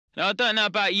Now, I don't know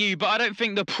about you, but I don't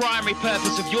think the primary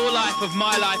purpose of your life, of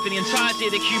my life, and the entirety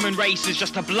of the human race is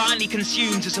just to blindly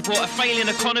consume to support a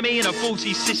failing economy and a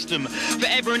faulty system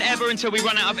forever and ever until we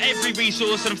run out of every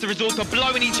resource and have to resort to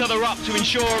blowing each other up to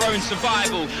ensure our own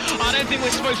survival. I don't think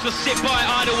we're supposed to sit by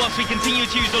idle whilst we continue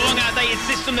to use the long outdated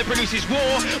system that produces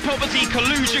war, poverty,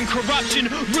 collusion,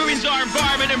 corruption, ruins our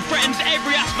environment and threatens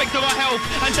every aspect of our health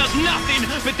and does nothing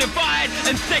but divide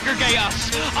and segregate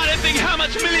us. I don't think how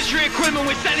much military equipment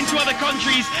we're selling to other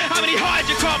countries, how many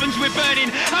hydrocarbons we're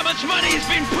burning, how much money has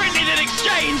been printed and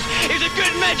exchanged is a good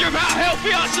measure of how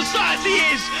healthy our society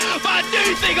is. But I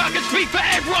do think I can speak for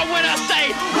everyone when I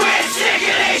say we're sick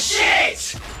of this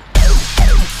shit!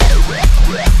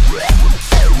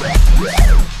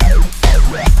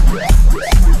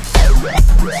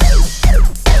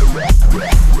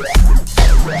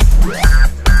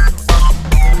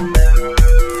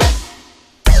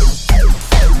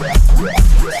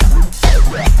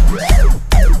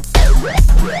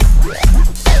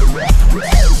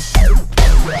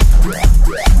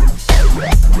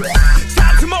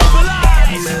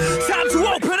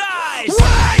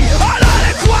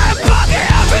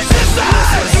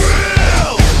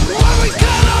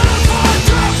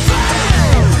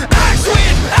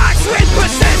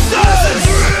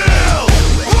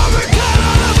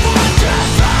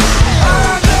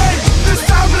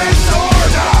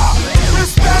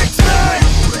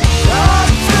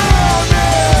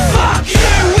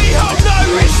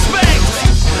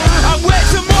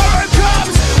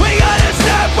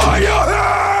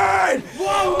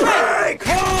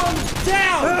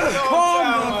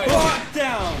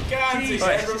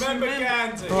 Remember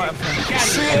Gandhi. Right.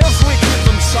 See, if we keep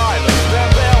them silent, then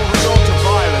they'll resort to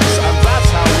violence, and that's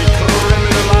how we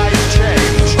criminalize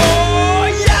change. Oh,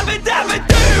 yabba dabba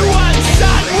do one,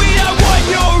 son. We don't want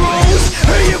your rules.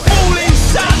 Who you fooling,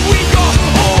 son? We got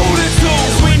all the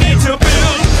tools. We need to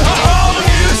build a whole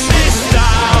new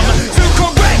system to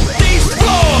correct these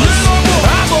flaws.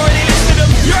 I've already listed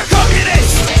them. You're a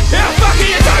communist. How fucking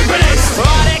you doing for this?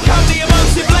 Oh, there come the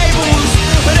emotive labels,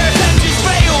 but their attempt just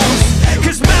fails.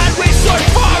 Cause man, we're so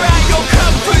far out your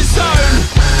comfort zone.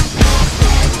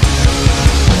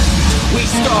 We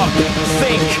stop,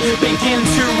 think, begin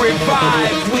to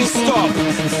revive. We stop,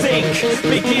 think,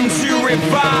 begin to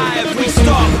revive. We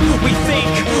stop, we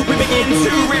think, we begin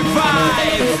to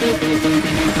revive.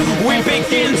 We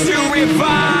begin to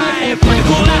revive. Bring the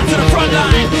call out to the front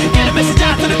line. Get a message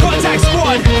out to the contact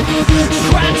squad.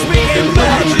 Transmit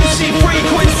emergency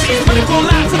frequencies. Bring the call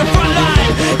out to the front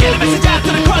line. Get a message out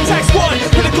to the contact squad.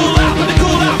 Bring the call out, bring the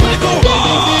call out, bring the call out.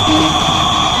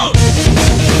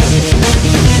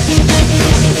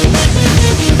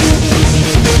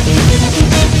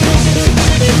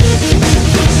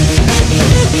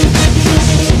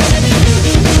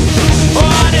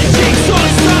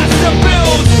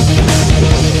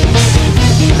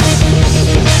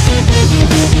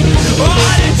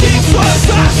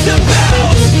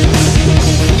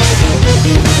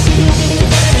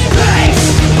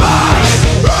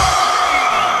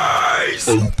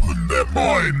 Open their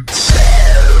minds.